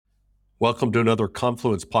Welcome to another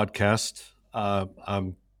Confluence podcast.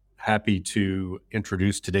 I'm happy to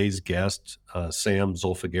introduce today's guest, Sam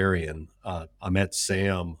Zolfagarian. I met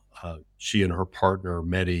Sam. She and her partner,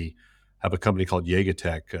 Mehdi, have a company called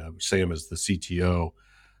Yegatech. Sam is the CTO.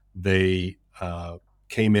 They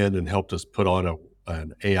came in and helped us put on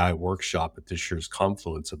an AI workshop at this year's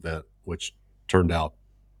Confluence event, which turned out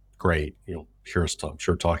great. Hear us, I'm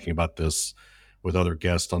sure, talking about this with other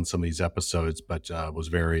guests on some of these episodes, but was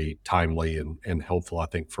very timely and helpful, I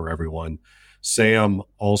think, for everyone. Sam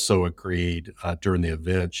also agreed during the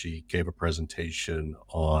event. She gave a presentation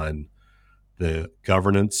on the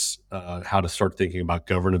governance, how to start thinking about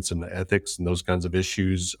governance and ethics and those kinds of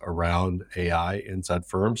issues around AI inside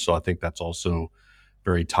firms. So I think that's also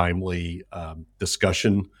very timely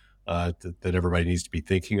discussion that everybody needs to be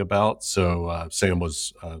thinking about. So Sam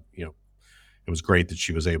was, it was great that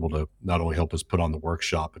she was able to not only help us put on the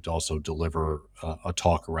workshop, but to also deliver a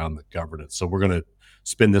talk around the governance. So we're going to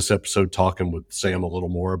spend this episode talking with Sam a little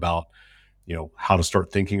more about, how to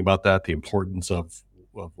start thinking about that, the importance of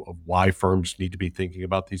why firms need to be thinking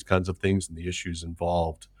about these kinds of things and the issues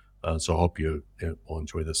involved. So I hope you will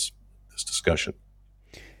enjoy this discussion.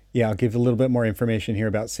 Yeah, I'll give a little bit more information here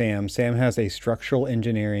about Sam. Sam has a structural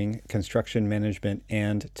engineering, construction management,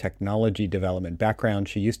 and technology development background.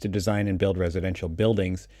 She used to design and build residential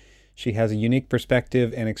buildings. She has a unique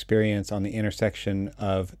perspective and experience on the intersection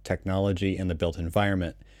of technology and the built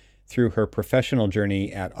environment. Through her professional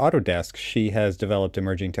journey at Autodesk, she has developed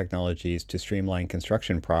emerging technologies to streamline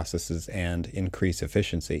construction processes and increase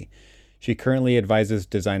efficiency. She currently advises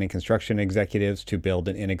design and construction executives to build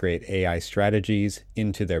and integrate AI strategies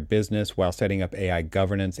into their business while setting up AI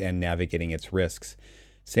governance and navigating its risks.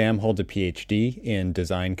 Sam holds a PhD in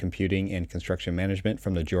design, computing, and construction management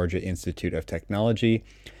from the Georgia Institute of Technology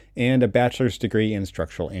and a bachelor's degree in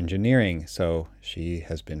structural engineering. So she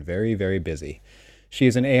has been very, very busy. She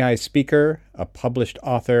is an AI speaker, a published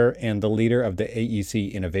author, and the leader of the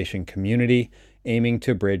AEC innovation community, aiming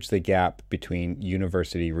to bridge the gap between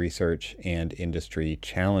university research and industry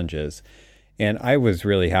challenges. And I was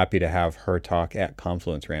really happy to have her talk at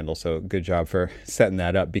Confluence, Randall. So good job for setting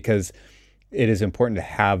that up, because it is important to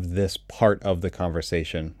have this part of the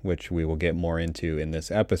conversation, which we will get more into in this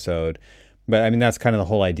episode. But I mean, that's kind of the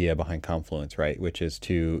whole idea behind Confluence, right? Which is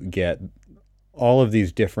to get all of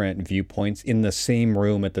these different viewpoints in the same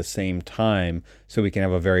room at the same time so we can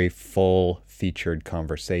have a very full featured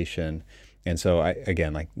conversation. And so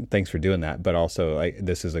thanks for doing that. But also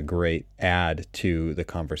this is a great add to the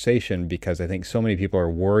conversation, because I think so many people are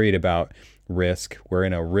worried about risk. We're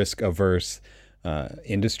in a risk averse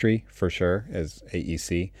industry for sure as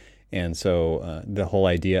AEC. And so the whole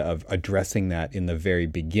idea of addressing that in the very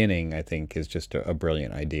beginning, I think, is just a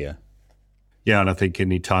brilliant idea. Yeah. And I think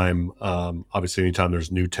anytime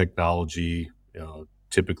there's new technology,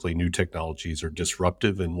 typically new technologies are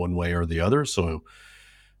disruptive in one way or the other. So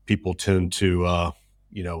people tend to,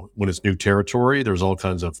 when it's new territory, there's all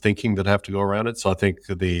kinds of thinking that have to go around it. So I think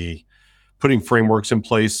the putting frameworks in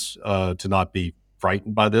place to not be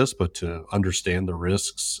frightened by this, but to understand the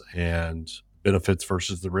risks and benefits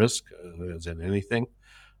versus the risk, as in anything,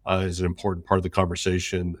 is an important part of the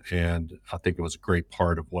conversation. And I think it was a great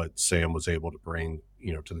part of what Sam was able to bring,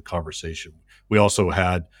 to the conversation. We also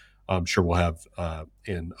had, I'm sure we'll have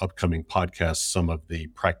in upcoming podcasts, some of the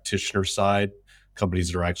practitioner side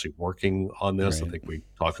companies that are actually working on this. Right. I think we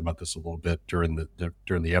talked about this a little bit during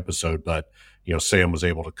the episode, but Sam was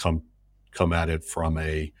able to come at it from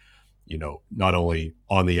a, not only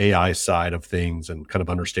on the AI side of things and kind of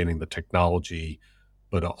understanding the technology,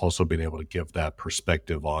 but also being able to give that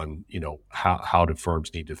perspective on, how do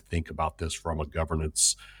firms need to think about this from a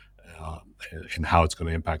governance and how it's going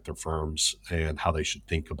to impact their firms and how they should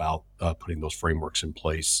think about putting those frameworks in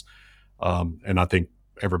place. And I think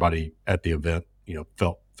everybody at the event,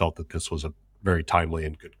 felt that this was a very timely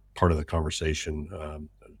and good part of the conversation.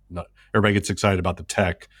 Not everybody gets excited about the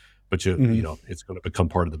tech, but it's going to become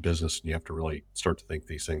part of the business, and you have to really start to think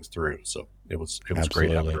these things through. So it was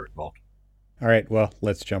great having her involved. All right, well,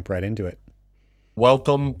 let's jump right into it.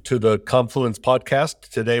 Welcome to the Confluence podcast.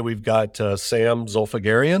 Today we've got Sam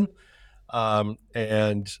Zolfagarian,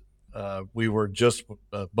 and we were just,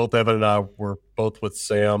 both Evan and I were both with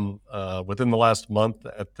Sam within the last month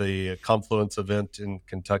at the Confluence event in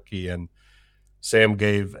Kentucky. And Sam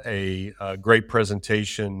gave a great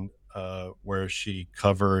presentation where she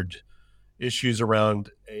covered issues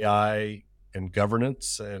around AI and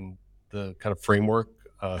governance and the kind of framework,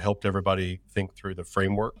 helped everybody think through the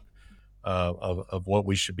framework of what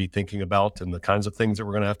we should be thinking about and the kinds of things that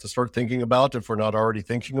we're going to have to start thinking about if we're not already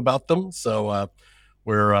thinking about them. So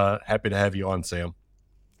we're happy to have you on, Sam.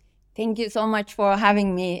 Thank you so much for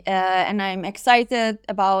having me. And I'm excited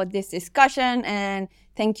about this discussion. And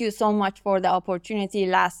thank you so much for the opportunity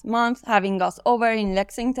last month having us over in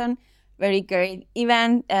Lexington. Very great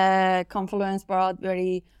event. Confluence brought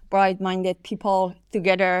very bright-minded people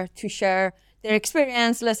together to share their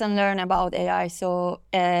experience, lesson learn about AI. So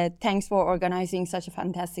thanks for organizing such a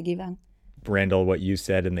fantastic event. Randall, what you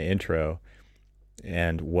said in the intro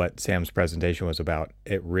and what Sam's presentation was about,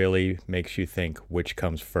 it really makes you think which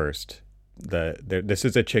comes first. This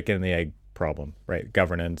is a chicken and the egg problem, right?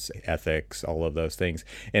 Governance, ethics, all of those things.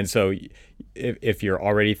 And so, if you're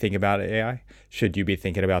already thinking about AI, should you be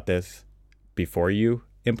thinking about this before you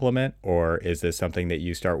implement, or is this something that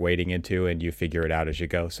you start wading into and you figure it out as you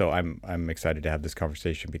go? So I'm excited to have this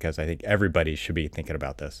conversation because I think everybody should be thinking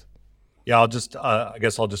about this. Yeah, I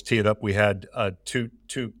guess I'll just tee it up. We had two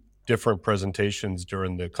different presentations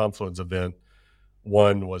during the Confluence event.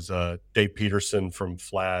 One was Dave Peterson from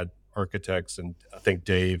Flad Architects, and I think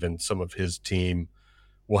Dave and some of his team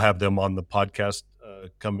will have them on the podcast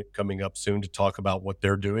coming up soon to talk about what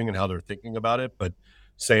they're doing and how they're thinking about it. But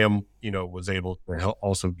Sam, was able to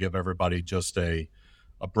also give everybody just a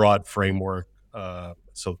broad framework.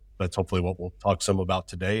 So that's hopefully what we'll talk some about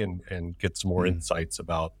today and get some more insights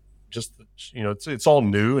about just, it's all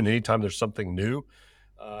new. And anytime there's something new,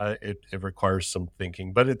 it requires some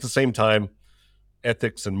thinking. But at the same time,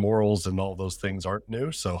 ethics and morals and all those things aren't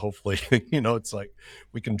new. So hopefully, it's like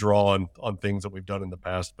we can draw on things that we've done in the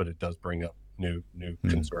past, but it does bring up new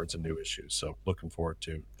concerns and new issues. So looking forward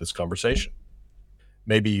to this conversation.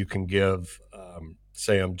 Maybe you can give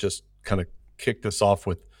Sam, just kind of kick this off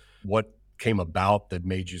with what came about that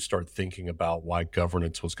made you start thinking about why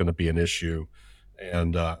governance was going to be an issue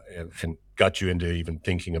and got you into even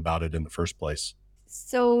thinking about it in the first place.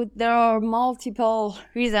 So there are multiple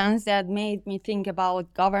reasons that made me think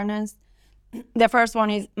about governance. The first one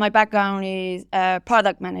is my background is a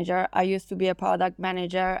product manager. I used to be a product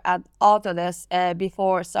manager at Autodesk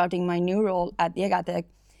before starting my new role at Yegatech.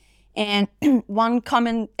 And one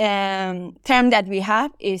common term that we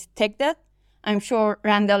have is tech debt. I'm sure,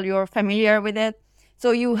 Randall, you're familiar with it.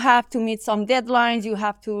 So you have to meet some deadlines, you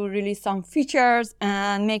have to release some features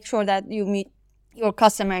and make sure that you meet your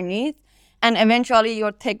customer needs. And eventually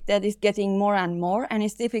your tech debt is getting more and more, and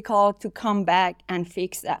it's difficult to come back and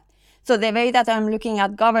fix that. So the way that I'm looking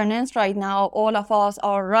at governance right now, all of us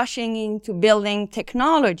are rushing into building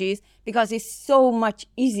technologies because it's so much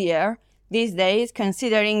easier these days,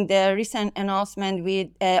 considering the recent announcement with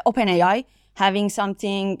OpenAI having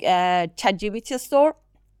something ChatGPT store.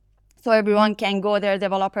 So everyone can go there,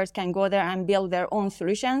 developers can go there and build their own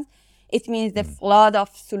solutions. It means the flood of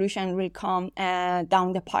solutions will come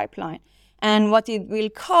down the pipeline. And what it will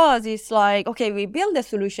cause is like, okay, we build the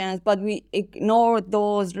solutions, but we ignore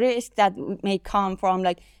those risks that may come from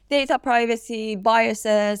like data privacy,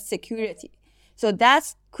 biases, security. So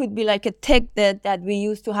that could be like a tech debt that we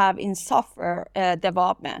used to have in software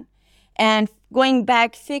development. And going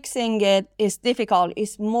back, fixing it is difficult,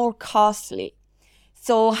 it's more costly.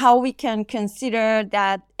 So how we can consider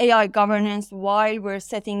that AI governance while we're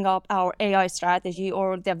setting up our AI strategy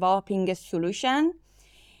or developing a solution.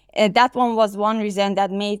 That one was one reason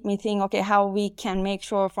that made me think, okay, how we can make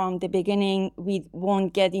sure from the beginning we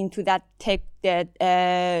won't get into that tech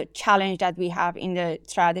challenge that we have in the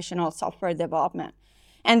traditional software development.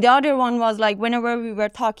 And the other one was like whenever we were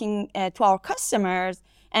talking to our customers,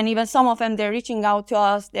 and even some of them, they're reaching out to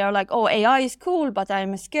us, they're like, oh, AI is cool, but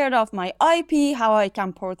I'm scared of my IP, how I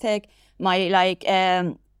can protect my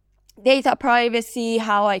data privacy,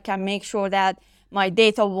 how I can make sure that my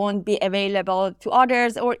data won't be available to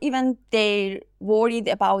others, or even they're worried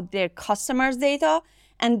about their customers' data.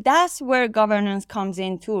 And that's where governance comes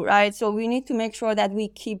in too, right? So we need to make sure that we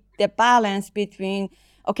keep the balance between,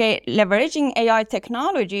 okay, leveraging AI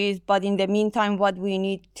technologies, but in the meantime, what we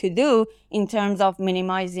need to do in terms of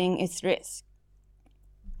minimizing its risk.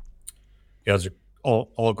 Yeah, those are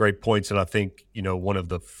all great points. And I think, one of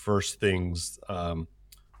the first things that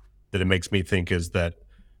it makes me think is that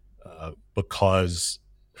because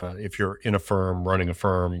if you're in a firm, running a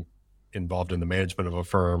firm, involved in the management of a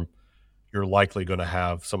firm, you're likely going to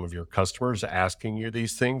have some of your customers asking you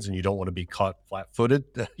these things, and you don't want to be caught flat-footed.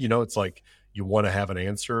 It's like you want to have an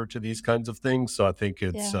answer to these kinds of things. So I think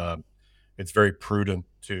it's very prudent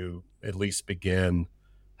to at least begin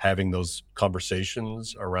having those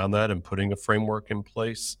conversations around that and putting a framework in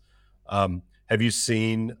place. Have you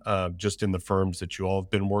seen just in the firms that you all have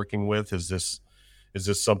been working with, is this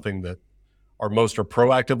something that most are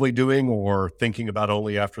proactively doing or thinking about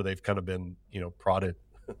only after they've kind of been, prodded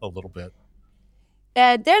a little bit?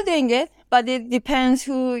 They're doing it, but it depends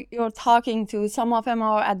who you're talking to. Some of them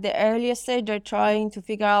are at the earliest stage. They're trying to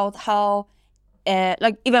figure out how,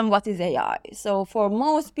 like even what is AI. So for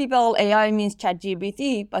most people, AI means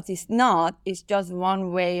ChatGPT, but it's not. It's just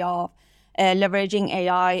one way of leveraging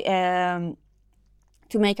AI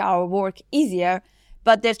to make our work easier.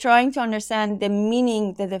 But they're trying to understand the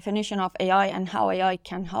meaning, the definition of AI, and how AI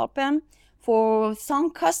can help them. For some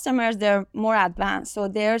customers, they're more advanced. So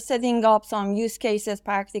they're setting up some use cases,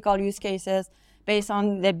 practical use cases, based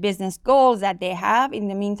on the business goals that they have. In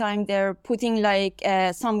the meantime, they're putting like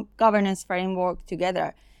some governance framework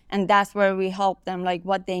together. And that's where we help them, like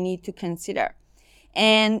what they need to consider.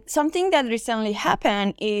 And something that recently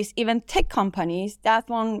happened is even tech companies, that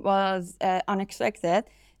one was unexpected,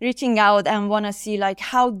 reaching out and want to see like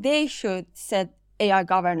how they should set AI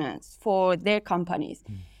governance for their companies.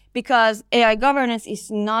 Because AI governance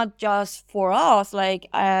is not just for us, like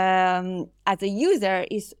as a user,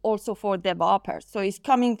 it's also for developers. So it's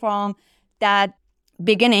coming from that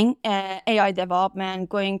beginning, AI development,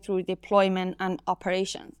 going through deployment and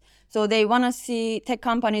operations. So they want to see, tech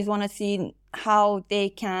companies want to see how they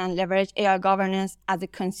can leverage AI governance as a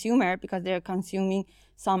consumer, because they're consuming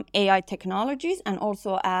some AI technologies, and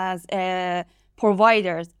also as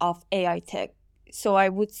providers of AI tech. So I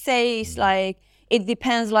would say it's like, it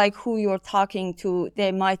depends like who you're talking to.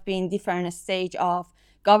 They might be in different stage of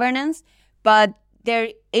governance, but there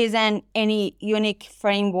isn't any unique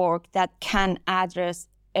framework that can address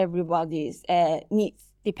everybody's needs,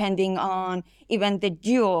 depending on even the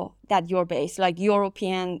geo that you're based. Like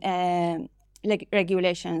European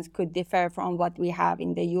regulations could differ from what we have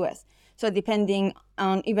in the US. So depending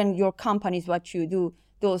on even your companies, what you do,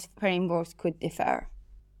 those frameworks could differ.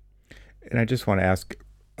 And I just want to ask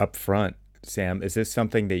up front, Sam, is this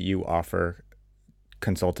something that you offer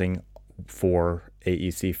consulting for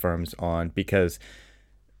AEC firms on? Because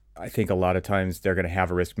I think a lot of times they're going to have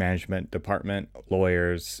a risk management department,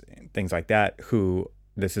 lawyers, things like that, who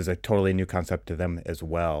this is a totally new concept to them as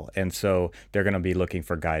well. And so they're going to be looking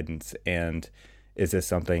for guidance. And is this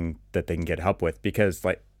something that they can get help with? Because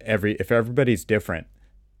like if everybody's different,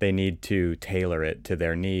 they need to tailor it to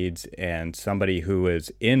their needs. And somebody who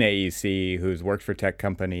is in AEC, who's worked for tech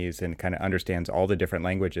companies and kind of understands all the different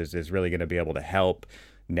languages, is really going to be able to help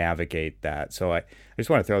navigate that. So I just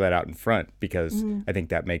want to throw that out in front, because I think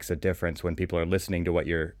that makes a difference when people are listening to what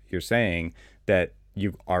you're saying, that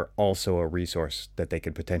you are also a resource that they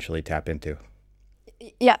could potentially tap into.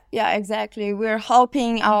 Yeah, exactly. We're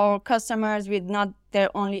helping our customers with not their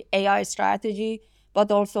only AI strategy, but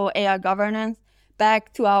also AI governance.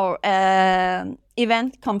 Back to our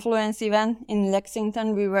event, Confluence event in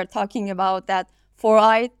Lexington, we were talking about that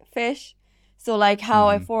four-eyed fish. So like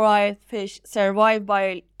how a four-eyed fish survive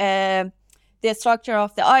by the structure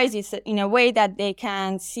of the eyes is in a way that they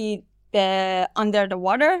can see under the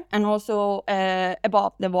water, and also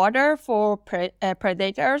above the water for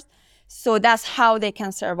predators. So that's how they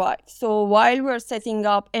can survive. So while we're setting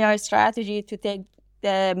up AI strategy to take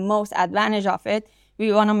the most advantage of it,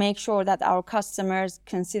 we want to make sure that our customers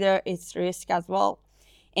consider its risk as well.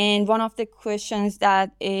 And one of the questions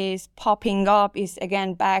that is popping up is,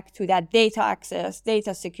 again, back to that data access,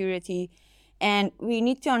 data security. And we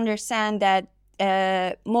need to understand that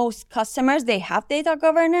most customers, they have data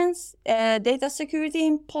governance, data security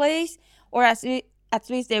in place, or at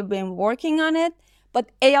least they've been working on it. But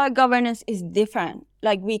AI governance is different.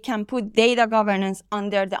 Like we can put data governance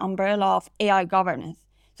under the umbrella of AI governance.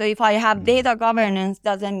 So if I have data governance,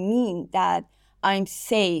 doesn't mean that I'm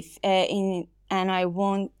safe and I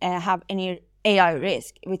won't have any AI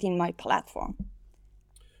risk within my platform.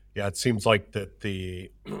 Yeah, it seems like that the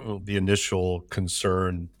initial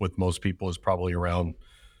concern with most people is probably around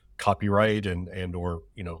copyright and or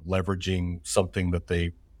leveraging something that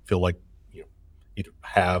they feel like either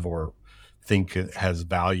have or think it has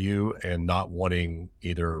value, and not wanting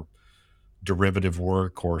either derivative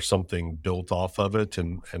work or something built off of it.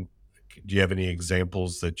 And do you have any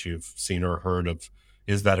examples that you've seen or heard of?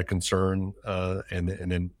 Is that a concern? And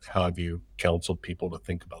then how have you counseled people to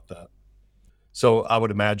think about that? So I would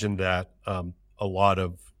imagine that a lot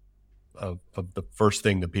of the first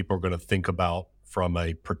thing that people are going to think about from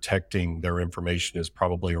a protecting their information is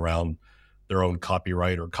probably around their own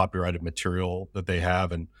copyright or copyrighted material that they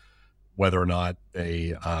have, and whether or not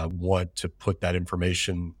they want to put that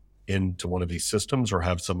information into one of these systems, or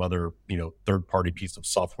have some other third party piece of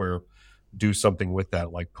software do something with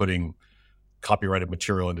that, like putting copyrighted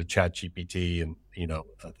material into ChatGPT. And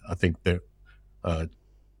I think that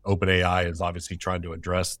OpenAI is obviously trying to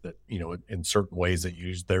address that. In certain ways that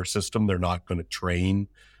use their system, they're not going to train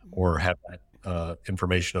or have that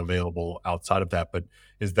information available outside of that. But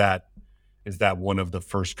is that one of the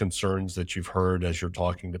first concerns that you've heard as you're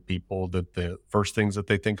talking to people, that the first things that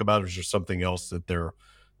they think about, or is there something else that they're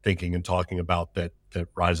thinking and talking about that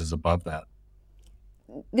rises above that?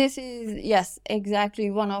 This is, yes,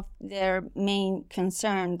 exactly one of their main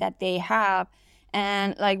concern that they have.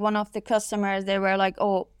 And like one of the customers, they were like,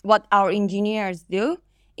 oh, what our engineers do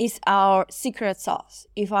is our secret sauce.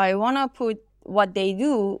 If I want to put what they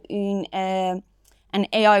do in an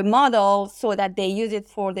AI model so that they use it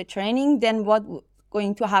for the training, then what's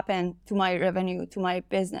going to happen to my revenue, to my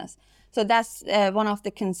business? So that's one of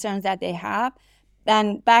the concerns that they have.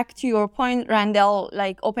 And back to your point, Randall,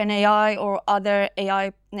 like OpenAI or other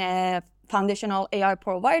AI, foundational AI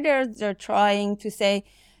providers, they're trying to say,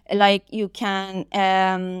 like, you can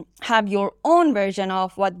have your own version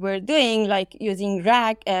of what we're doing, like using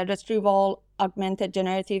RAG, retrieval augmented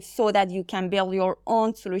generative, so that you can build your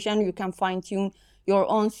own solution. You can fine tune your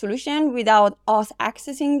own solution without us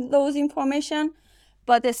accessing those information.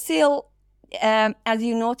 But still, as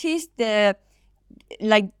you noticed, the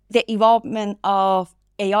evolvement of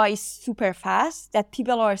AI is super fast, that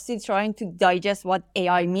people are still trying to digest what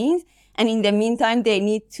AI means. And in the meantime, they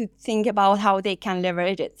need to think about how they can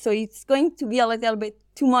leverage it. So it's going to be a little bit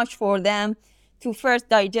too much for them to first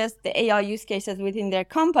digest the AI use cases within their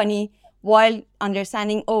company while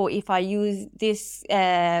understanding, oh, if I use this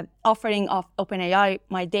offering of OpenAI,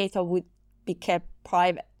 my data would be kept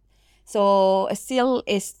private. So still,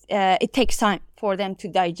 it takes time for them to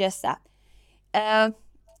digest that.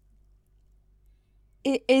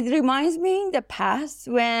 It reminds me in the past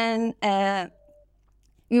when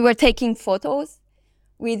we were taking photos.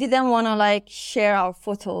 We didn't want to share our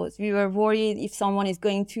photos. We were worried if someone is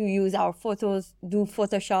going to use our photos, do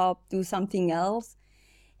Photoshop, do something else.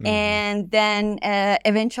 Mm-hmm. And then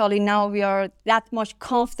eventually now we are that much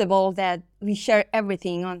comfortable that we share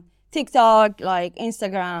everything on TikTok, like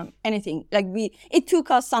Instagram, anything. It took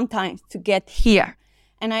us some time to get here.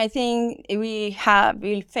 And I think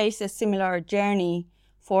we'll face a similar journey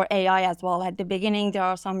for AI as well. At the beginning, there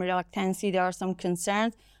are some reluctancy, there are some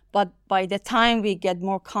concerns, but by the time we get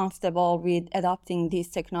more comfortable with adopting these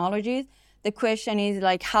technologies, the question is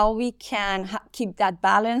how we can keep that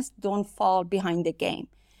balance, don't fall behind the game.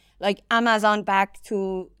 Like Amazon back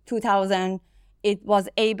to 2000, it was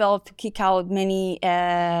able to kick out many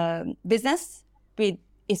business with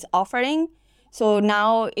its offering. So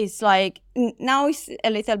now it's a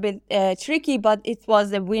little bit tricky, but it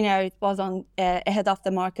was a winner. It was on ahead of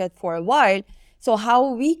the market for a while. So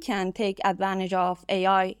how we can take advantage of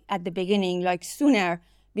AI at the beginning, sooner,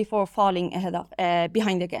 before falling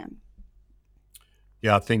behind the game?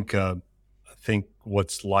 Yeah, I think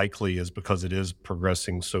what's likely is because it is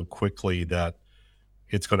progressing so quickly that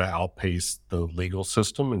it's going to outpace the legal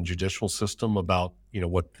system and judicial system about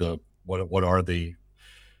what are the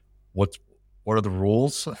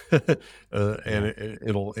rules, and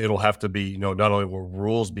it'll have to be not only will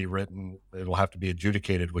rules be written, it'll have to be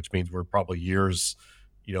adjudicated, which means we're probably years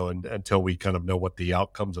until we kind of know what the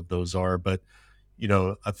outcomes of those are. But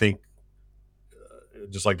I think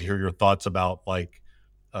just like to hear your thoughts about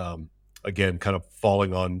again, kind of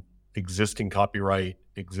falling on existing copyright,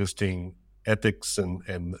 existing ethics,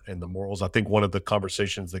 and the morals. I think one of the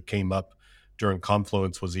conversations that came up during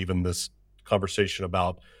Confluence was even this conversation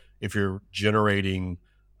about if you're generating,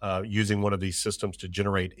 using one of these systems to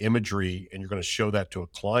generate imagery and you're going to show that to a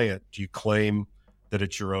client, do you claim that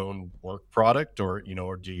it's your own work product, or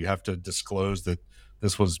do you have to disclose that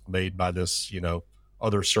this was made by this,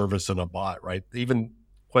 other service in a bot, right? Even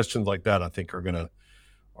questions like that, I think are going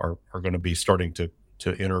to be starting to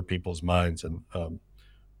enter people's minds. And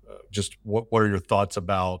just what are your thoughts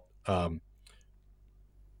about the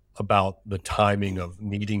timing of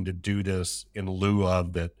needing to do this in lieu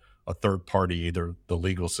of that a third party, either the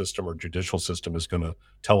legal system or judicial system, is going to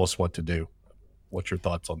tell us what to do? What's your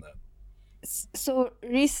thoughts on that? So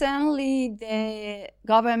recently, the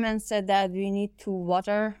government said that we need to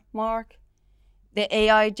watermark the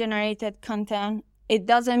AI-generated content. It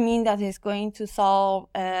doesn't mean that it's going to solve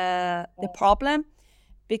the problem,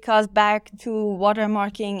 because back to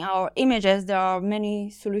watermarking our images, there are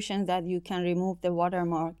many solutions that you can remove the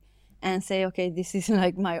watermark and say, okay, this is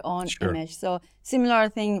my own image. So similar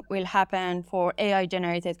thing will happen for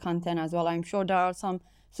AI-generated content as well. I'm sure there are some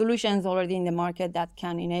solutions already in the market that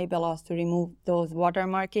can enable us to remove those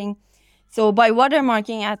watermarking. So by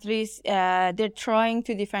watermarking, at least they're trying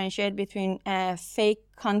to differentiate between fake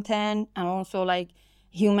content and also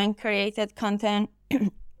human-created content.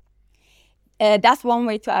 That's one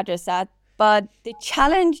way to address that. But the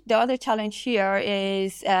other challenge here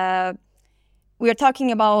is we're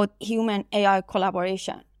talking about human AI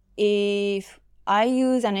collaboration. If I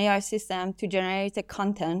use an AI system to generate a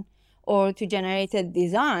content or to generate a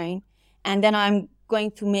design, and then I'm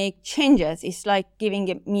going to make changes, it's like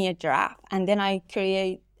giving me a draft, and then I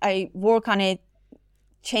work on it,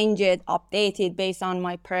 change it, update it based on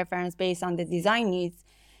my preference, based on the design needs,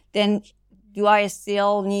 then do I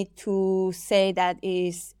still need to say that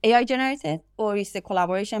is AI generated, or is the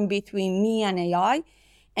collaboration between me and AI?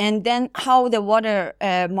 And then how the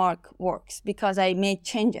watermark works, because I made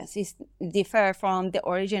changes, is differ from the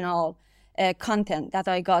original content that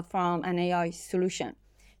I got from an AI solution.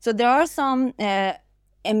 So there are some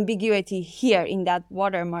ambiguity here in that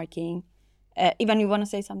watermarking. Ivan, you want to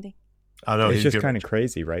say something? I know It's just kind of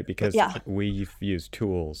crazy, right? Because Yeah. we've used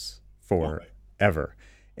tools forever,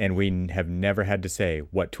 and we have never had to say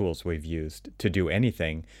what tools we've used to do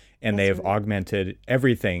anything. And they have augmented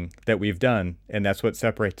everything that we've done. And that's what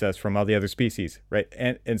separates us from all the other species, right?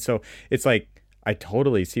 And so it's like, I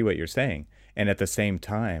totally see what you're saying. And at the same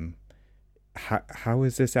time, how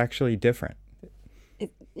is this actually different?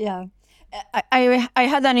 Yeah. I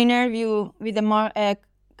had an interview with the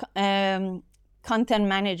content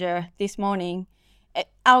manager this morning.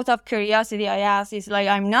 Out of curiosity, I asked, it's like,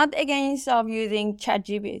 I'm not against of using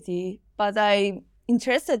ChatGPT, but I'm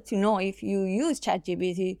interested to know if you use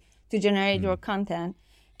ChatGPT to generate your content.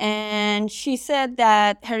 And she said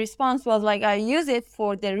that her response was like, I use it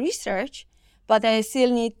for the research, but I still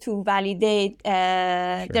need to validate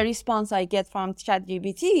the response I get from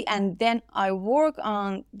ChatGPT. And then I work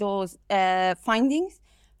on those findings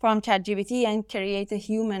from ChatGPT and create a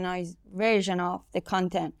humanized version of the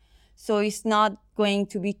content. So it's not going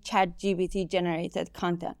to be ChatGPT generated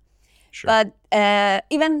content. Sure. But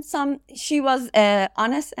even she was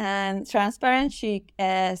honest and transparent. She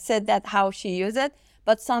said that how she used it,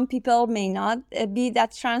 but some people may not be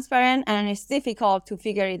that transparent, and it's difficult to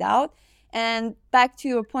figure it out. And back to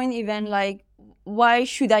your point, even like, why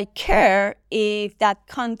should I care if that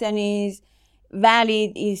content is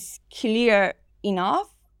valid, is clear enough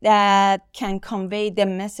that can convey the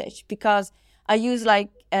message? Because I use like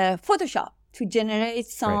Photoshop to generate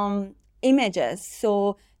some images.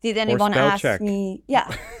 So did anyone ask me? Yeah,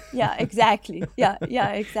 exactly. Yeah,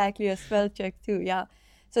 exactly. A spell check too. Yeah.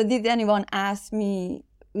 So did anyone ask me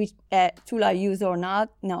which tool I use or not?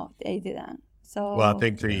 No, they didn't. So well, I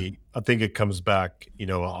think it comes back.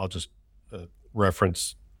 I'll just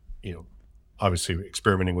reference. Obviously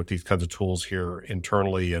experimenting with these kinds of tools here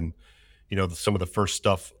internally, and some of the first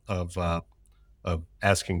stuff of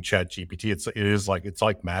asking ChatGPT. It's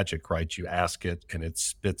like magic, right? You ask it and it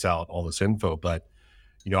spits out all this info. But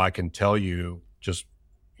I can tell you, just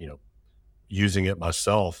using it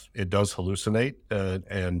myself, it does hallucinate,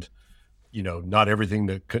 and not everything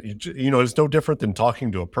that it's no different than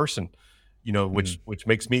talking to a person, which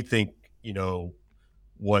makes me think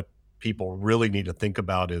what people really need to think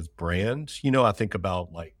about is brand. I think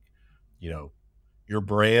about like your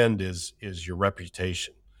brand is your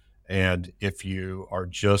reputation. And if you are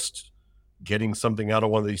just getting something out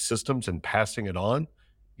of one of these systems and passing it on,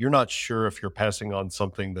 you're not sure if you're passing on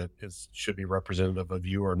something that should be representative of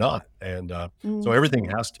you or not. And so everything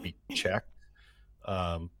has to be checked.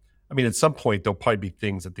 I mean, at some point, there'll probably be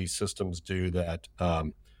things that these systems do that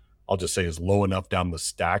I'll just say is low enough down the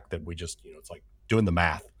stack that we just, it's like doing the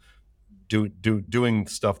math, doing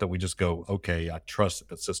stuff that we just go, okay, I trust that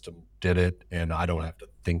the system did it, and I don't have to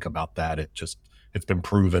think about that. It's been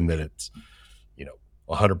proven that it's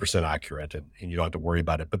 100% accurate, and you don't have to worry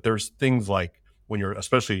about it. But there's things like when you're,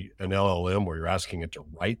 especially an LLM, where you're asking it to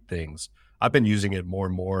write things. I've been using it more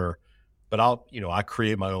and more, but I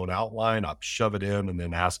create my own outline, I shove it in, and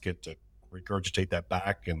then ask it to regurgitate that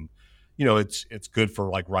back. And it's good for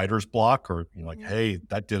like writer's block, or like, hey,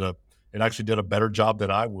 it actually did a better job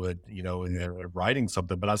than I would, in writing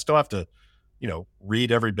something. But I still have to,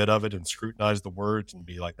 read every bit of it and scrutinize the words and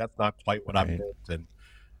be like, that's not quite what I meant. And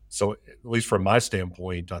so, at least from my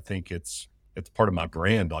standpoint, I think it's part of my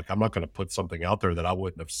brand. Like, I'm not going to put something out there that I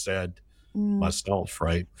wouldn't have said myself,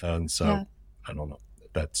 right? And so, I don't know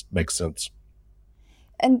if that makes sense.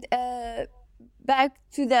 And back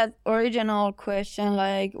to that original question,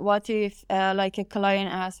 like, what if like a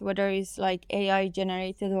client asks whether it's like AI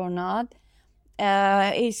generated or not?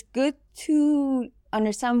 It's good to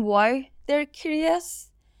understand why they're curious,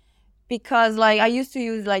 because like I used to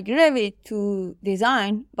use like Revit to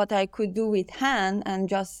design, but I could do with hand and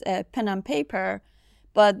just pen and paper.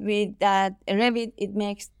 But with that Revit, it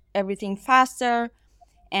makes everything faster.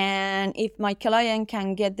 And if my client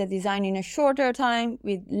can get the design in a shorter time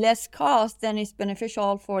with less cost, then it's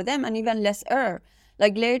beneficial for them and even less error.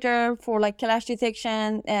 Like later for like clash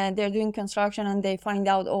detection, they're doing construction and they find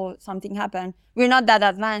out, oh, something happened. We're not that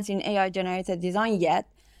advanced in AI generated design yet,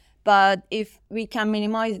 but if we can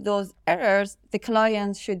minimize those errors, the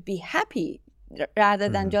clients should be happy rather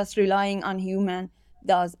than just relying on human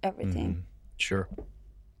does everything. Sure.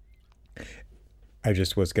 I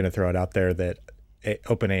just was going to throw it out there that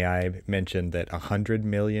OpenAI mentioned that 100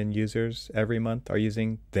 million users every month are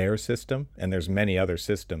using their system, and there's many other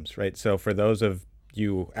systems, right? So for those of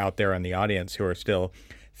you out there in the audience who are still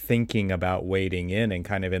thinking about wading in and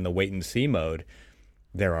kind of in the wait and see mode,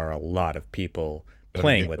 there are a lot of people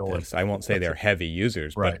playing with this. I won't say they're heavy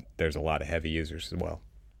users, Right. but there's a lot of heavy users as well.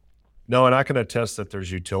 No, and I can attest that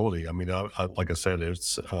there's utility. I mean, like I said,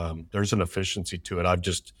 there's an efficiency to it. I've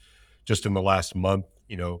just in the last month,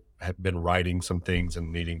 have been writing some things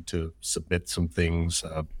and needing to submit some things,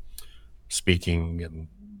 speaking, and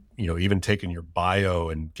even taking your bio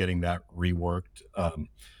and getting that reworked.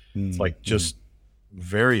 It's like just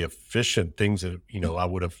very efficient things that I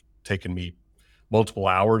would have taken me multiple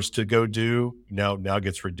hours to go do. Now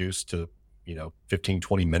gets reduced to 15,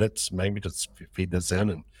 20 minutes maybe to feed this in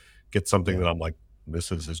and get something that I'm like,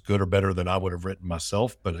 this is as good or better than I would have written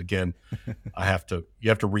myself. But again, you have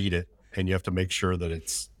to read it, and you have to make sure that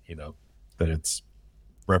it's, that it's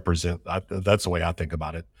that's the way I think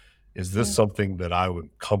about it. Is this something that I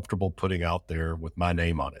would comfortable putting out there with my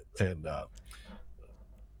name on it? And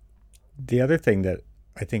the other thing that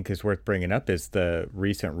I think is worth bringing up is the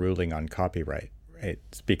recent ruling on copyright. Right?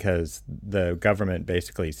 It's because the government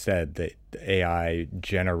basically said that AI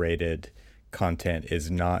generated content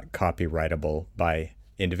is not copyrightable by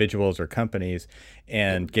individuals or companies.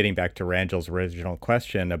 And getting back to Rangel's original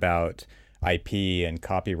question about IP and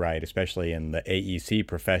copyright, especially in the AEC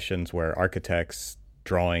professions where architects'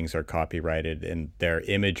 drawings are copyrighted and their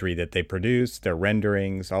imagery that they produce, their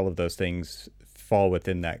renderings, all of those things fall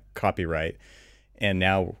within that copyright. And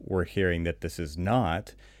now we're hearing that this is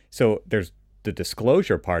not. So there's the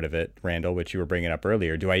disclosure part of it, Randall, which you were bringing up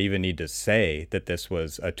earlier. Do I even need to say that this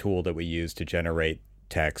was a tool that we use to generate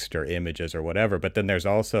text or images or whatever? But then there's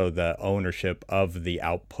also the ownership of the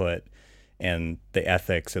output and the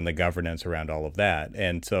ethics and the governance around all of that.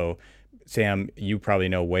 And so, Sam, you probably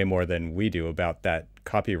know way more than we do about that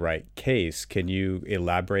copyright case. Can you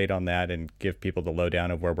elaborate on that and give people the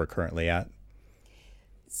lowdown of where we're currently at?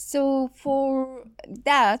 So for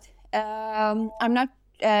that, I'm not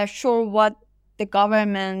sure what the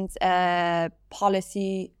government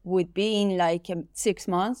policy would be in like 6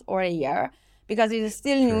 months or a year, because it is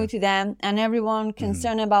still new to them, and everyone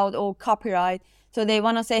concerned about copyright. So they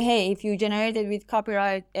want to say, hey, if you generate it with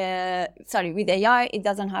copyright, with AI, it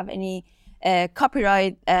doesn't have any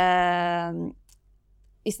copyright.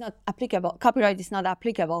 It's not applicable. Copyright is not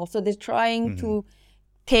applicable. So they're trying to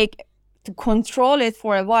control it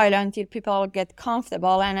for a while until people get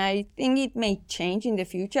comfortable. And I think it may change in the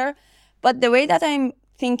future. But the way that I'm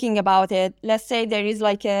thinking about it, let's say there is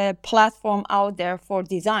like a platform out there for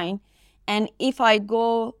design. And if I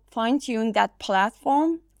go fine tune that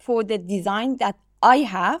platform for the design that I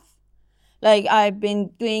have, like I've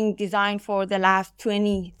been doing design for the last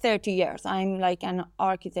 20, 30 years. I'm like an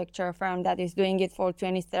architecture firm that is doing it for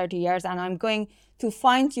 20, 30 years. And I'm going to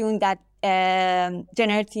fine tune that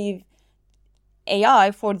generative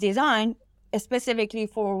AI for design, specifically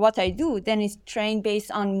for what I do, then it's trained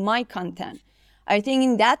based on my content. I think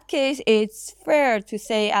in that case, it's fair to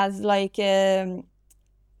say as like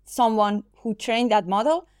someone who trained that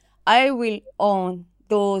model, I will own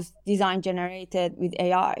those design generated with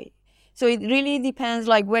AI. So it really depends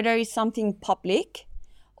like whether it's something public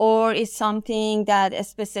or it's something that is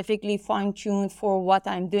specifically fine-tuned for what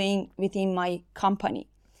I'm doing within my company.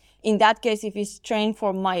 In that case, if it's trained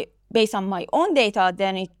based on my own data,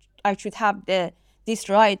 then I should have this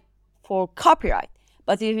right for copyright.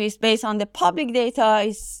 But if it's based on the public data,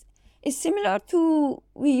 it's similar to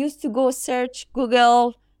we used to go search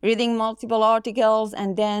Google, reading multiple articles,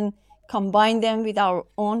 and then combine them with our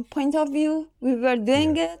own point of view. We were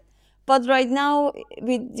doing it. But right now,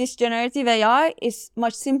 with this generative AI, it's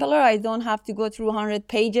much simpler. I don't have to go through 100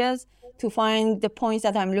 pages to find the points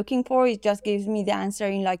that I'm looking for. It just gives me the answer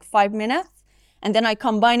in like 5 minutes. And then I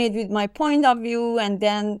combine it with my point of view and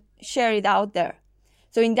then share it out there.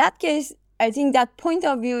 So in that case, I think that point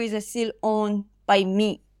of view is still owned by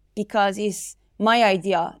me because it's my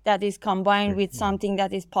idea that is combined with something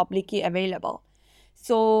that is publicly available.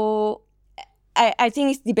 So I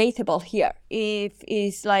think it's debatable here. If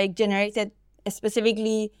it's like generated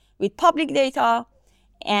specifically with public data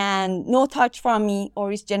and no touch from me,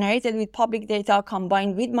 or it's generated with public data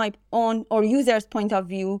combined with my own or user's point of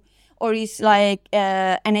view, or it's like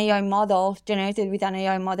an AI model generated with an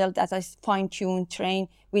AI model that I fine-tuned, trained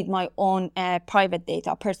with my own private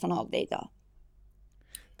data, personal data.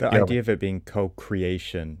 The idea of it being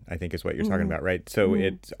co-creation, I think, is what you're talking about, right? So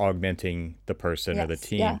it's augmenting the person or the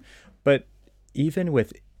team. Yeah. But even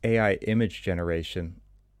with AI image generation,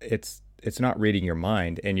 it's not reading your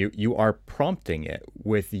mind, and you are prompting it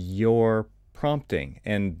with your prompting,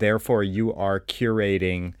 and therefore you are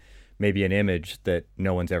curating maybe an image that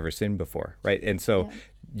no one's ever seen before, right? And so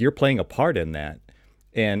you're playing a part in that.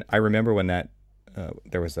 And I remember when that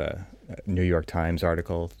there was a New York Times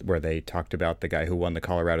article where they talked about the guy who won the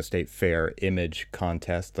Colorado State Fair image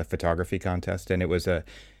contest, the photography contest, and it was a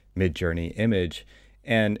Midjourney image.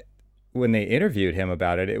 And when they interviewed him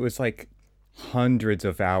about it, it was like hundreds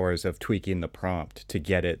of hours of tweaking the prompt to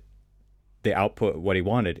get it the output what he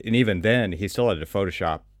wanted. And even then, he still had to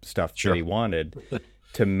Photoshop stuff that he wanted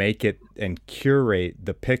to make it and curate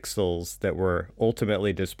the pixels that were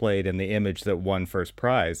ultimately displayed in the image that won first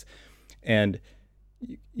prize. And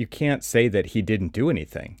you can't say that he didn't do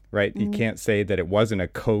anything, right? You can't say that it wasn't a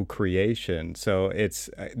co-creation. So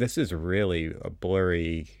this is really a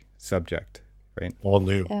blurry subject, right? All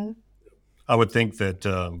new. Yeah. I would think that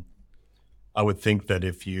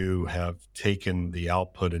if you have taken the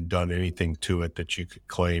output and done anything to it, that you could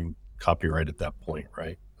claim copyright at that point,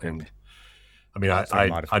 right? And I mean,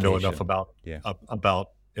 I know enough about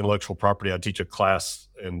intellectual property. I teach a class,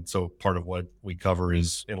 and so part of what we cover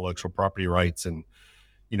is intellectual property rights. And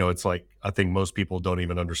it's like, I think most people don't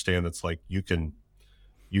even understand. It's like you can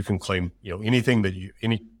claim anything that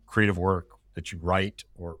any creative work that you write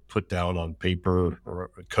or put down on paper or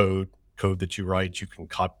code that you write, you can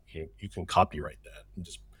copyright that and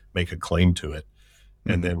just make a claim to it.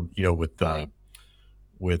 And then with a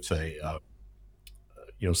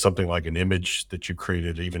something like an image that you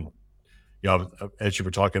created, even as you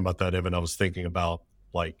were talking about that, Evan, I was thinking about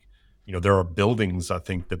there are buildings, I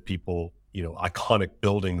think, that people, iconic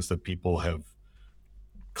buildings that people have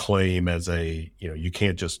claim as you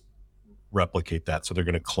can't just replicate that. So they're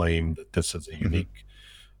going to claim that this is a unique.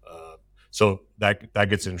 So that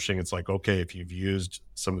gets interesting. It's like, okay, if you've used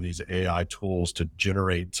some of these AI tools to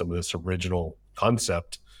generate some of this original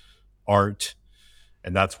concept art,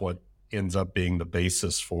 and that's what ends up being the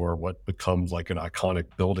basis for what becomes like an iconic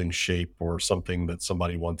building shape or something that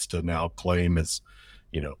somebody wants to now claim as,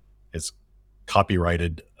 is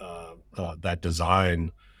copyrighted, that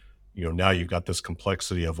design, now you've got this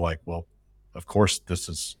complexity of like, well, of course this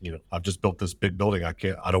is, I've just built this big building.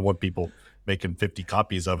 I don't want people making 50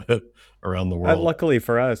 copies of it around the world. Luckily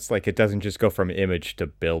for us, it doesn't just go from image to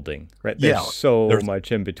building, right? There's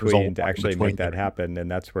much in between to actually make that happen. And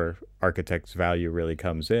that's where architect's value really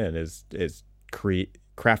comes in, is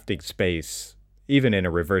crafting space, even in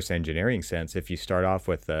a reverse engineering sense. If you start off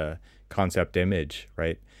with a concept image,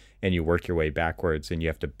 right, and you work your way backwards, and you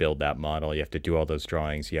have to build that model, you have to do all those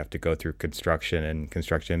drawings, you have to go through construction and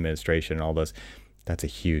construction administration and all those. That's a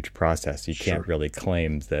huge process. You can't really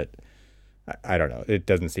claim that. I don't know. It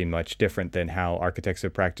doesn't seem much different than how architects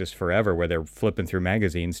have practiced forever, where they're flipping through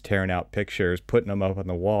magazines, tearing out pictures, putting them up on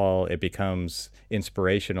the wall. It becomes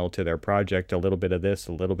inspirational to their project. A little bit of this,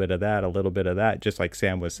 a little bit of that, a little bit of that. Just like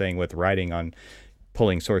Sam was saying with writing on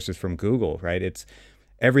pulling sources from Google, right?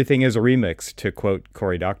 Everything is a remix, to quote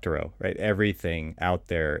Cory Doctorow, right? Everything out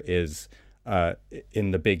there is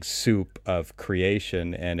in the big soup of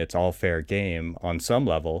creation, and it's all fair game on some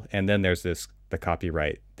level. And then there's the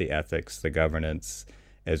copyright, the ethics, the governance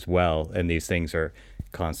as well. And these things are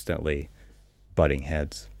constantly butting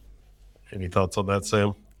heads. Any thoughts on that,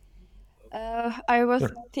 Sam? I was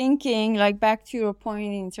thinking, back to your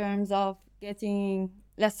point in terms of getting,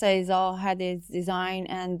 let's say Zal had his design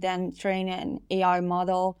and then train an AI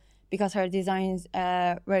model because her designs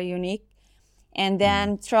were unique, and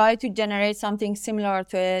then try to generate something similar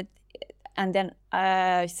to it, and then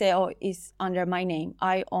say, oh, it's under my name,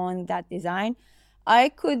 I own that design. I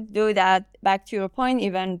could do that, back to your point,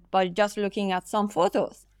 even by just looking at some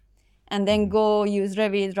photos, and then go use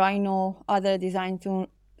Revit, Rhino, other design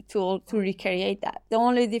tool to recreate that. The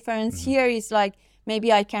only difference here is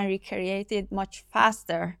maybe I can recreate it much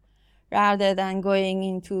faster rather than going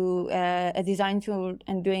into a design tool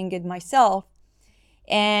and doing it myself.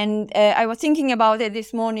 And I was thinking about it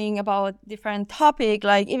this morning about different topic.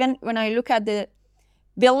 Even when I look at the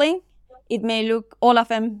building, all of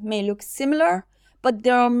them may look similar, but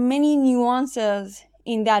there are many nuances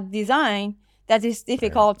in that design that is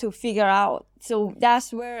difficult to figure out. So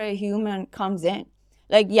that's where a human comes in.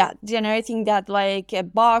 Generating that a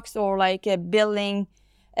box or a building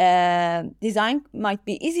design might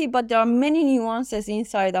be easy, but there are many nuances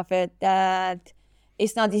inside of it that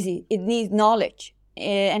it's not easy. It needs knowledge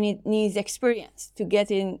and it needs experience to get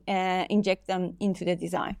inject them into the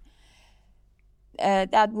design.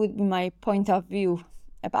 That would be my point of view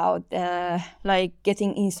about like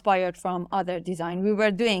getting inspired from other design. We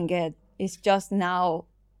were doing it. It's just now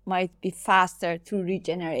might be faster to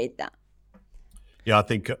regenerate them. Yeah, I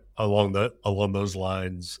think along those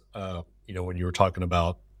lines, when you were talking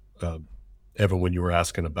about Evan, when you were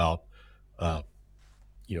asking about,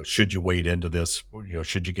 should you wade into this?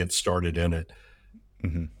 Should you get started in it?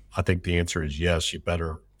 Mm-hmm. I think the answer is yes. You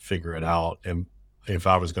better figure it out. And if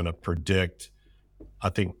I was going to predict, I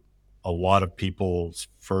think a lot of people's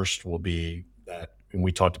first will be that, and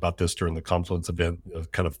we talked about this during the Confluence event,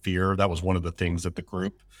 kind of fear. That was one of the things that the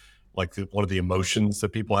group, like one of the emotions that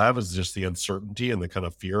people have is just the uncertainty and the kind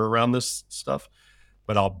of fear around this stuff.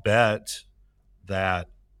 But I'll bet that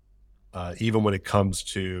even when it comes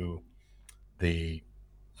to the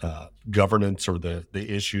governance or the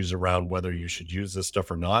issues around whether you should use this stuff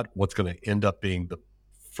or not, what's going to end up being the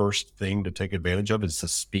first thing to take advantage of is the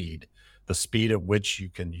speed at which you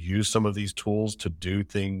can use some of these tools to do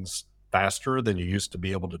things faster than you used to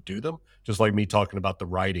be able to do them. Just like me talking about the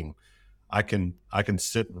writing, I can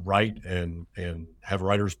sit and write and have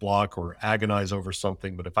writer's block or agonize over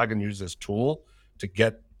something, but if I can use this tool to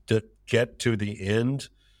get to the end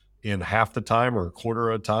in half the time or a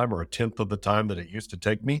quarter of the time or a tenth of the time that it used to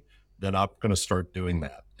take me, then I'm going to start doing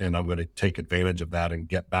that. And I'm going to take advantage of that and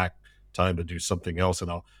get back time to do something else.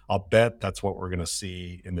 And I'll bet that's what we're going to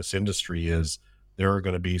see in this industry is there are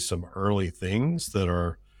going to be some early things that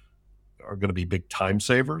are going to be big time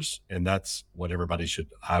savers. And that's what everybody should,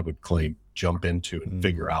 I would claim, jump into and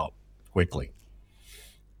figure out quickly.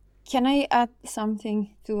 Can I add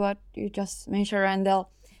something to what you just mentioned,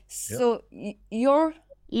 Randall? So you're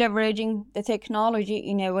leveraging the technology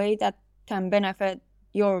in a way that can benefit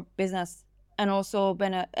your business and also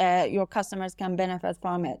your customers can benefit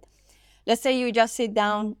from it. Let's say you just sit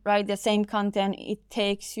down, write the same content. It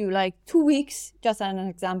takes you like 2 weeks, just as an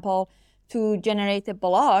example, to generate a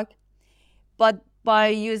blog. But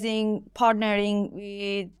by partnering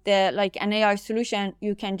with an AI solution,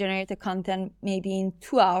 you can generate the content maybe in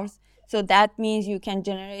 2 hours. So that means you can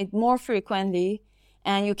generate more frequently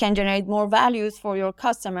and you can generate more values for your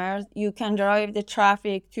customers. You can drive the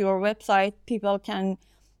traffic to your website. People can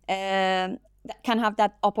have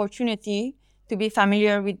that opportunity to be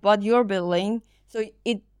familiar with what you're building. So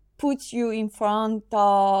it puts you in front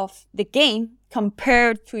of the game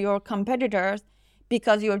compared to your competitors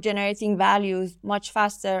because you're generating values much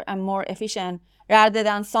faster and more efficient rather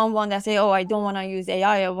than someone that say, I don't want to use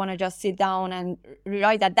AI. I want to just sit down and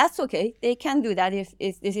rewrite that. That's okay. They can do that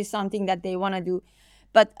if this is something that they want to do.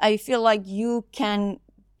 But I feel like you can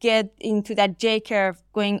get into that J-curve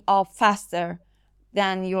going up faster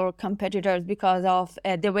than your competitors because of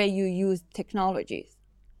the way you use technologies.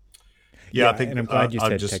 Yeah, I think, and I'm glad you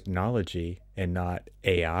said technology and not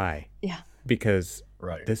AI. Yeah. Because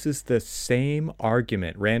this is the same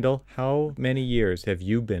argument. Randall, how many years have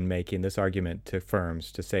you been making this argument to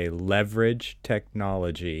firms to say leverage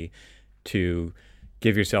technology to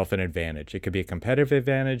give yourself an advantage? It could be a competitive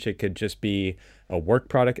advantage. It could just be a work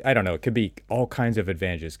product. I don't know. It could be all kinds of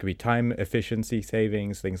advantages. It could be time efficiency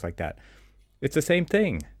savings, things like that. It's the same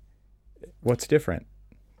thing. What's different?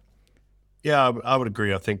 Yeah, I would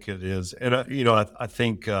agree. I think it is. And, I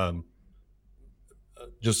think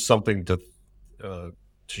just something to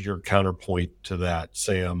your counterpoint to that,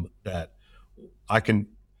 Sam, that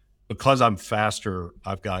because I'm faster,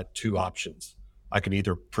 I've got 2 options. I can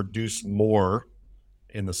either produce more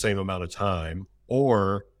in the same amount of time,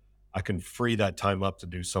 or I can free that time up to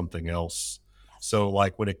do something else. So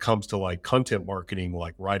like when it comes to like content marketing,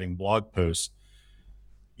 like writing blog posts,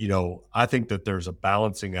 I think that there's a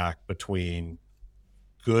balancing act between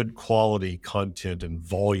good quality content and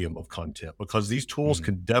volume of content, because these tools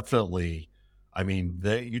can definitely,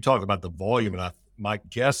 you talk about the volume, and my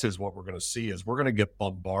guess is what we're going to see is we're going to get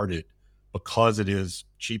bombarded because it is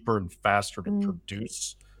cheaper and faster to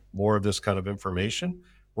produce more of this kind of information.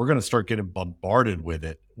 We're going to start getting bombarded with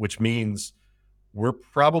it, which means we're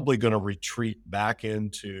probably going to retreat back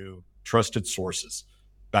into trusted sources,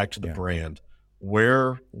 back to the brand.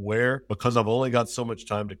 Where, because I've only got so much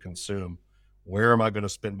time to consume, where am I going to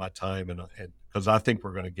spend my time? And because I think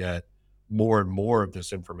we're going to get more and more of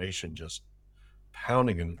this information just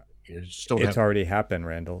pounding, and it's already happened,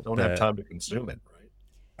 Randall. Don't have time to consume it, right?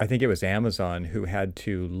 I think it was Amazon who had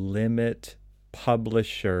to limit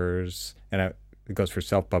publishers, and it goes for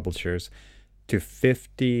self-publishers, to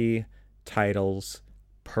 50 titles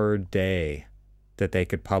per day that they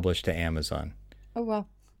could publish to Amazon. Oh, wow.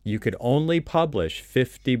 You could only publish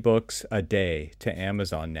 50 books a day to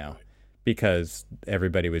Amazon now because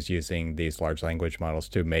everybody was using these large language models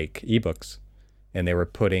to make ebooks, and they were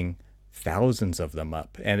putting thousands of them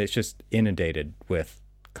up, and it's just inundated with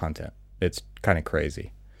content. It's kind of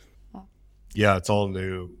crazy. Yeah, it's all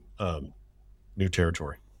new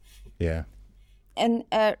territory. Yeah. And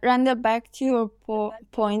Randall, back to your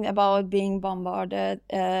point about being bombarded,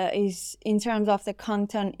 is in terms of the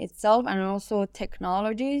content itself and also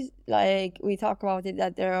technologies. Like we talk about it,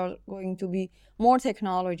 that there are going to be more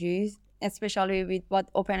technologies, especially with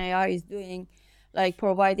what OpenAI is doing, like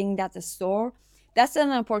providing data store. That's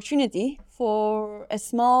an opportunity for a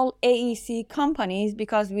small AEC companies,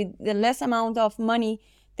 because with the less amount of money,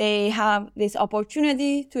 they have this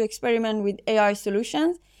opportunity to experiment with AI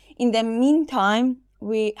solutions. In the meantime,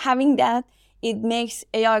 having that, it makes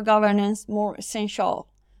AI governance more essential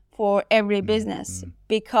for every business,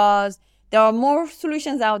 because there are more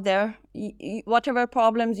solutions out there. Whatever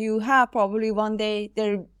problems you have, probably one day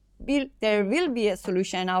there will be a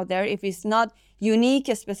solution out there. If it's not unique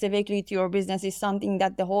specifically to your business, it's something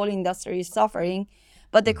that the whole industry is suffering.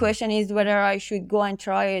 But the question is whether I should go and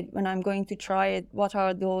try it. When I'm going to try it, what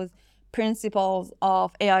are those principles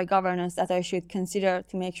of AI governance that I should consider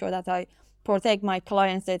to make sure that I protect my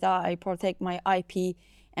clients' data, I protect my IP,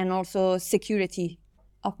 and also security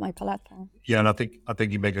of my platform. Yeah, and I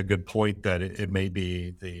think you make a good point that it may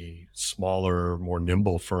be the smaller, more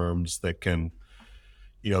nimble firms that can,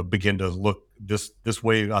 begin to look this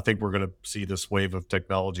wave. I think we're going to see this wave of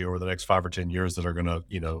technology over the next 5 or 10 years that are going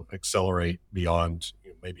to, accelerate beyond,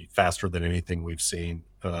 maybe faster than anything we've seen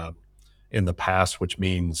in the past, which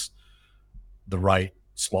means the right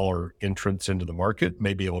smaller entrants into the market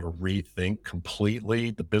may be able to rethink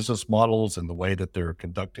completely the business models and the way that they're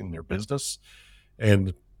conducting their business.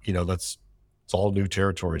 And, it's all new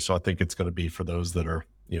territory. So I think it's going to be for those that are,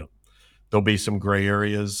 there'll be some gray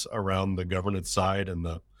areas around the governance side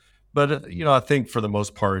but I think for the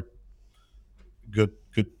most part, good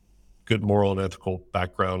moral and ethical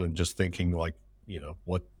background, and just thinking like,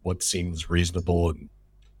 what seems reasonable, and,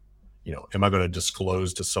 am I going to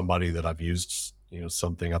disclose to somebody that I've used,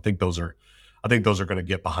 something? I think those are going to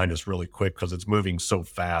get behind us really quick, because it's moving so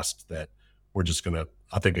fast that we're just going to,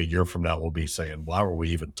 I think a year from now, we'll be saying, why were we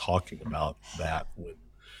even talking about that? When,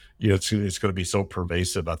 it's going to be so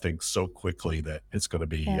pervasive, I think, so quickly that it's going to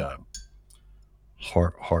be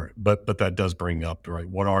hard. But that does bring up, right?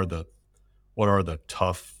 What are the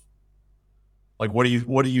tough, like, what do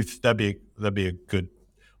you, that'd be a good,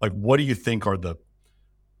 like, what do you think are the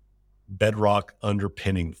bedrock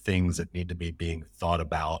underpinning things that need to be being thought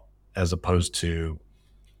about, as opposed to,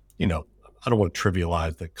 I don't want to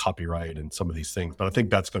trivialize the copyright and some of these things, but I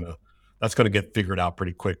think that's going to get figured out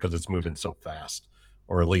pretty quick, because it's moving so fast.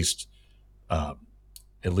 Or at least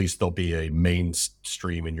there'll be a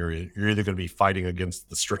mainstream, and you're either going to be fighting against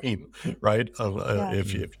the stream, right?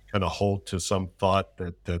 If you kind of hold to some thought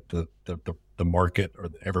that the market or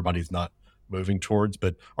everybody's not moving towards.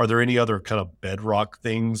 But are there any other kind of bedrock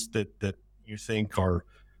things that you think are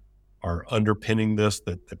underpinning this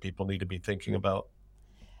that people need to be thinking about?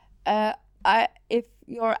 If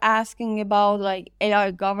you're asking about like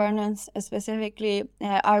AI governance specifically,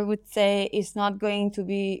 I would say it's not going to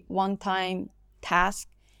be one-time task.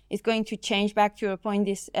 It's going to change. Back to your point,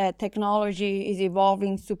 this technology is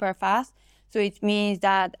evolving super fast. So it means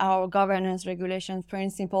that our governance, regulations,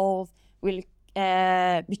 principles will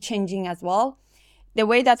be changing as well. The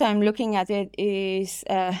way that I'm looking at it is,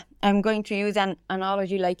 I'm going to use an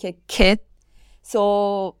analogy like a kid.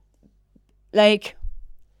 So like,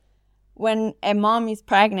 when a mom is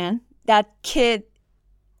pregnant, that kid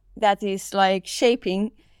that is like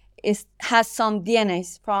shaping has some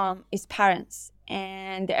DNAs from its parents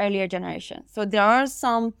and the earlier generation. So there are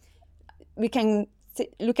some, we can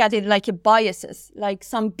look at it like a biases, like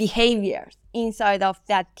some behaviors inside of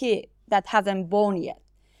that kid that hasn't born yet.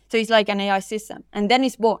 So it's like an AI system, and then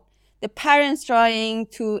it's born. The parents trying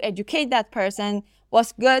to educate that person,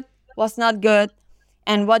 what's good, what's not good,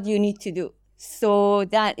 and what you need to do. So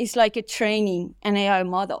that is like a training, an AI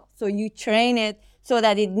model. So you train it so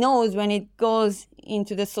that it knows when it goes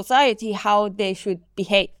into the society how they should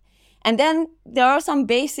behave. And then there are some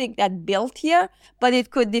basic that built here, but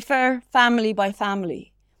it could differ family by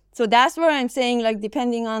family. So that's where I'm saying, like,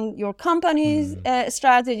 depending on your company's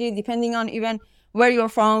strategy, depending on even where you're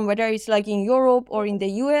from, whether it's like in Europe or in the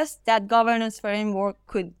US, that governance framework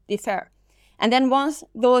could differ. And then once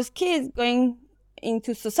those kids going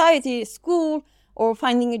into society, school, or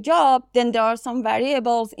finding a job, then there are some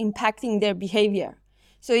variables impacting their behavior.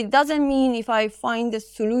 So it doesn't mean if I find a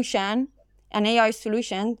solution an AI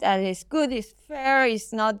solution that is good, is fair,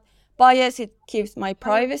 is not biased, it keeps my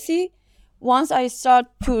privacy. Once I start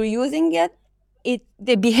to using it,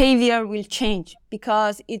 the behavior will change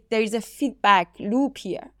because there is a feedback loop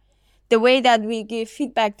here. The way that we give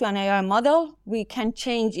feedback to an AI model, we can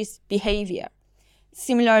change its behavior.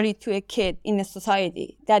 Similarly to a kid in a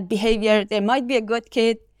society, that behavior, there might be a good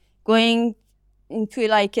kid going into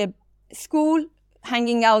like a school,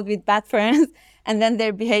 hanging out with bad friends, and then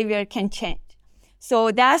their behavior can change.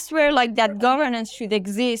 So that's where like that governance should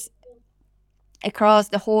exist across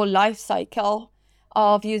the whole life cycle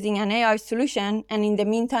of using an AI solution. And in the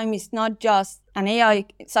meantime, it's not just a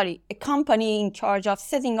company in charge of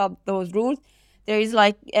setting up those rules. There is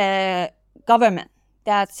like a government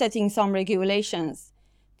that's setting some regulations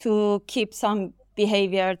to keep some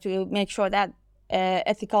behavior, to make sure that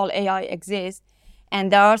ethical AI exists.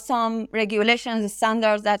 And there are some regulations,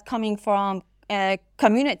 standards that coming from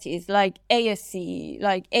communities like AEC,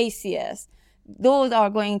 like ACS. Those are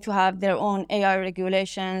going to have their own AI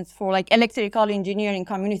regulations for like electrical engineering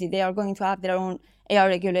community. They are going to have their own AI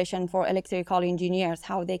regulation for electrical engineers,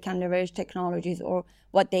 how they can leverage technologies or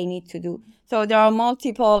what they need to do. So there are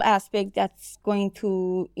multiple aspects that's going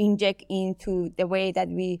to inject into the way that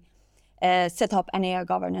we set up an AI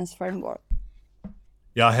governance framework.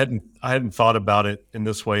 Yeah, I hadn't thought about it in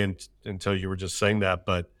this way until you were just saying that.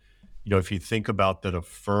 But if you think about that, a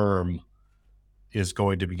firm is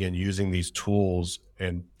going to begin using these tools,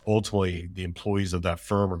 and ultimately the employees of that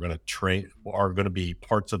firm are going to be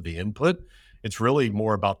parts of the input. It's really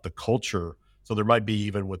more about the culture. So there might be,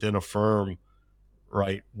 even within a firm,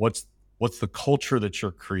 right? What's the culture that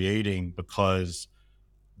you're creating, because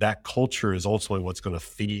that culture is ultimately what's going to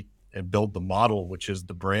feed and build the model, which is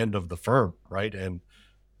the brand of the firm, right? And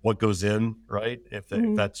what goes in, right? If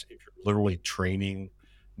you're literally training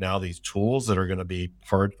now these tools that are going to be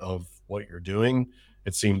part of what you're doing,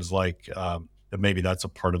 it seems like that maybe that's a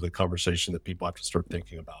part of the conversation that people have to start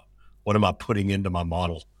thinking about. What am I putting into my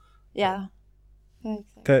model? Yeah.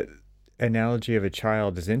 The analogy of a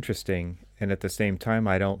child is interesting. And at the same time,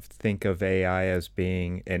 I don't think of AI as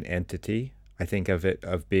being an entity. I think of it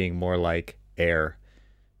of being more like air.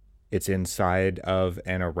 It's inside of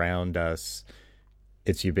and around us.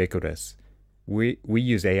 It's ubiquitous. We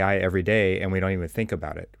use AI every day and we don't even think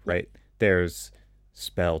about it, right? There's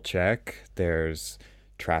spell check, there's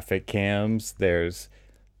traffic cams, there's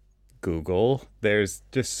Google, there's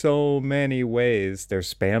just so many ways.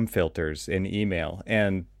 There's spam filters in email,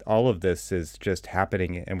 and all of this is just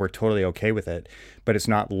happening and we're totally okay with it, but it's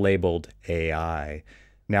not labeled AI.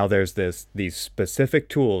 Now there's these specific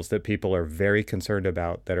tools that people are very concerned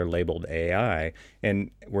about that are labeled AI, and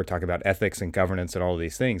we're talking about ethics and governance and all of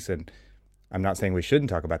these things, and I'm not saying we shouldn't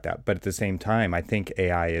talk about that, but at the same time, I think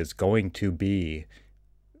AI is going to be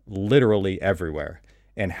literally everywhere.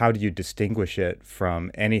 And how do you distinguish it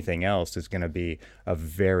from anything else is going to be a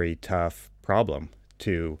very tough problem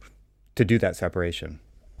to do that separation.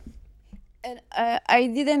 And I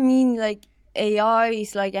didn't mean like AI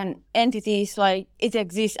is like an entity. It's like it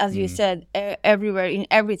exists, as you said, everywhere in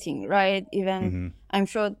everything, right? Even I'm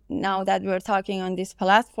sure now that we're talking on this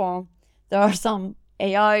platform, there are some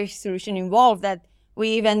AI solution involved that we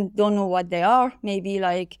even don't know what they are. Maybe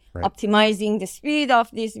like optimizing the speed of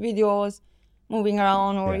these videos, moving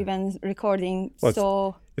around, or even recording. Well,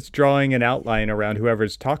 so it's drawing an outline around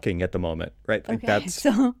whoever's talking at the moment, right? Like that's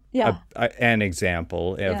so, yeah. An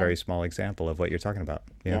example, a very small example of what you're talking about.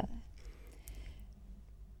 Yeah.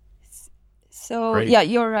 So Great. yeah,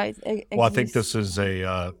 you're right. Well, I think this is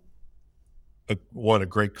a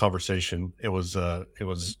great conversation. It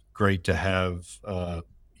was great to have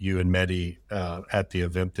you and Mehdi at the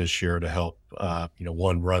event this year to help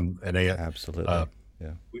run an AI. Absolutely.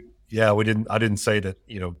 I didn't say that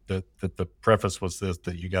that the preface was this,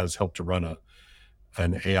 that you guys helped to run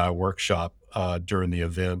an AI workshop during the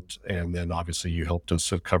event, and then obviously you helped us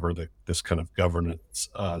to cover this kind of governance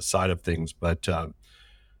side of things. But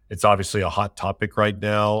it's obviously a hot topic right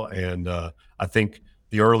now, and I think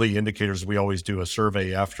the early indicators, we always do a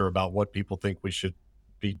survey after about what people think we should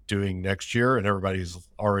be doing next year, and everybody's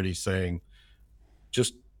already saying,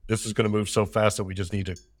 just this is going to move so fast that we just need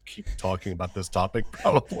to keep talking about this topic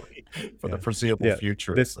probably for the foreseeable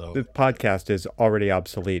future. This podcast is already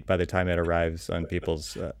obsolete by the time it arrives on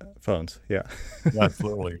people's phones. Yeah.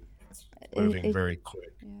 Absolutely. It's moving very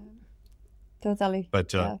quick. Totally.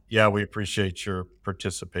 But we appreciate your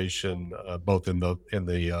participation both in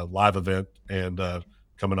the live event and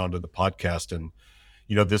coming onto the podcast. And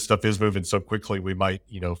this stuff is moving so quickly, we might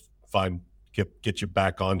get you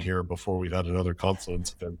back on here before we've had another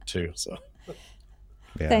Confluence event too. So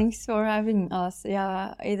Yeah. Thanks for having us.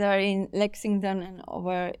 Yeah, either in Lexington and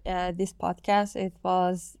over this podcast. It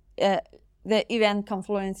was the event,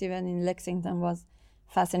 Confluence event in Lexington, was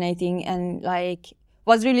fascinating and like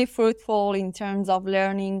was really fruitful in terms of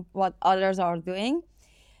learning what others are doing,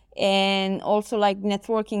 and also like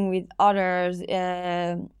networking with others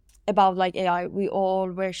about like AI. We all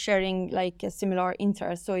were sharing like a similar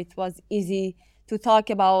interest, so it was easy to talk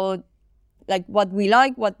about like what we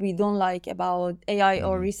like, what we don't like about AI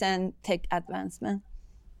or recent tech advancement.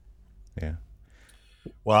 Yeah.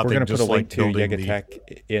 Well, I We're going think to put a just link like to building the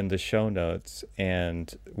Yegatech in the show notes,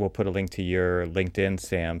 and we'll put a link to your LinkedIn,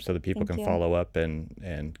 Sam, so that people Thank can you. follow up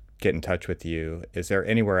and get in touch with you. Is there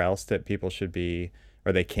anywhere else that people should be,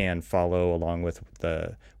 or they can follow along with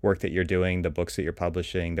the work that you're doing, the books that you're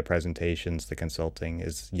publishing, the presentations, the consulting?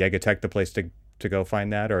 Is Yegatech the place to go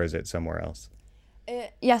find that, or is it somewhere else?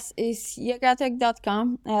 Yes, it's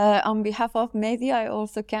yegatech.com. On behalf of Mehdi, I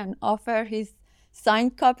also can offer his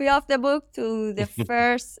signed copy of the book to the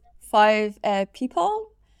first 5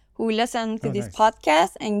 people who listen to Oh, this nice.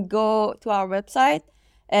 podcast and go to our website,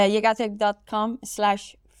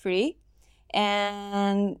 yegatech.com/free,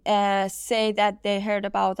 and say that they heard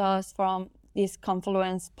about us from this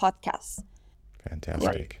Confluence podcast.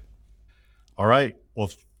 Fantastic. All right.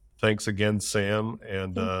 Well, thanks again, Sam.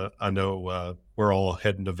 And I know we're all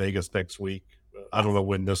heading to Vegas next week. I don't know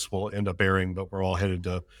when this will end up airing, but we're all headed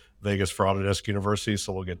to Vegas for Autodesk University,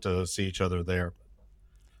 so we'll get to see each other there.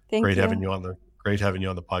 Thank Great you. having you on the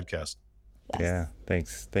podcast. Yes. Yeah.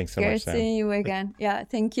 Thanks so Great much, Sam. seeing you again. Yeah,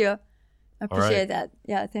 thank you. I appreciate that.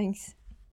 Yeah, thanks.